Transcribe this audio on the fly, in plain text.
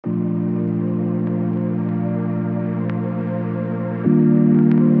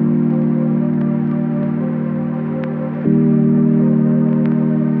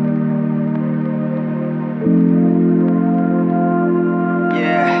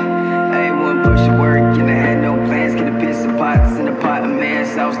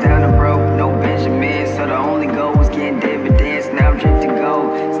house down the broke, no Benjamin, so the only goal was getting dividends. Now I'm drip to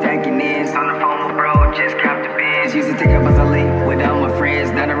go, stacking ends on the phone with bro, just copped the Benz. Used to take up as a link with all my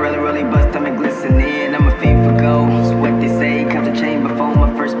friends, now I really bust, I'm glistening. I'm a fiend for gold, that's what they say. Cop the chain before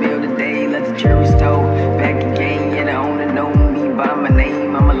my first meal today, let the jury stole. Back again, yeah, the owner know me by my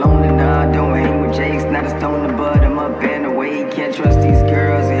name. I'm alone and I don't hang with Jakes, not a stone to bud, I'm up and away. Can't trust these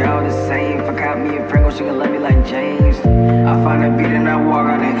girls, they all the same. Fuck out me and Franco, she gon' love me like James. I find a beat and I walk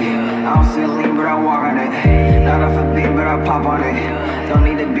on it. I don't see a lean, but I walk on it. Not off a beam, but I pop on it. Don't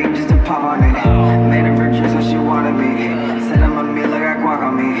need a beam just to pop on it. Made her virgin, so she wanted me. Said I'm a meal, like I got guac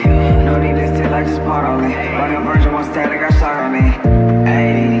on me. No need this till I just bought on it. Like a virgin, one static, got shot on me.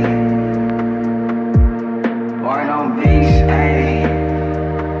 Ayy, walking on beach, ayy.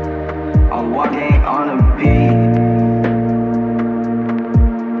 I'm walking on a beat.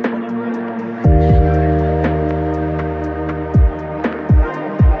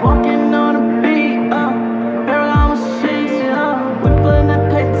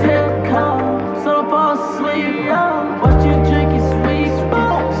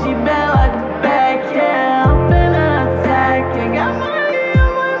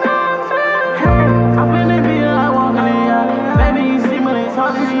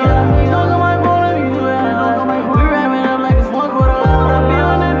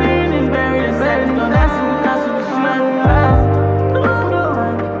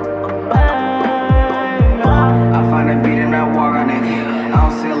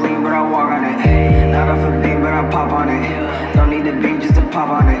 Pop on it, don't need a beam just to pop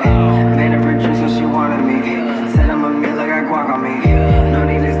on it. Made her virgin so she wanted me. Said I'm a meal, like I got guac on me. No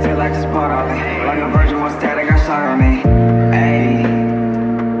need this till I just bought on it. Like a virgin, one static, got shot on me. Ayy,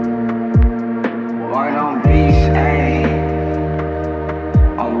 walking on beach, ayy.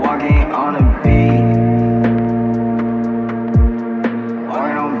 I'm walking on a beat.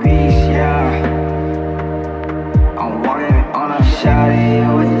 Walking on beach, yeah. I'm walking on a shawty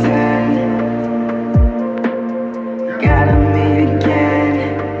with 10. Gotta meet again.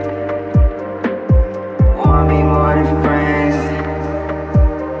 Want me more than friends,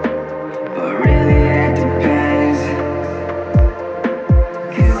 but really that depends.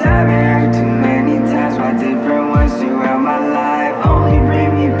 Cause I've been hurt too many times by different ones throughout my life. Only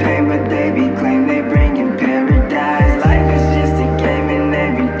bring me pain, but they be claim they bring you paradise. Life is just a game and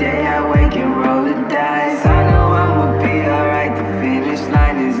every day I wake and roll the dice. I know I'ma be alright, the finish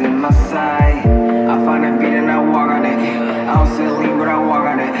line is in my sight. I find a beat and I walk on it. I don't see a lean, but I walk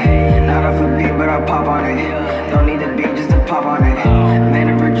on it. Not off a beam, but I pop on it. Don't need a beam just to pop on it. Made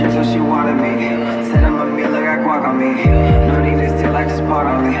her virgin, so she wanted me. Said I'm a meal, like I got guac on me. No need this till I just bought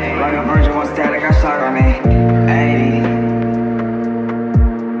on it. Like a virgin, one static, got shot on it.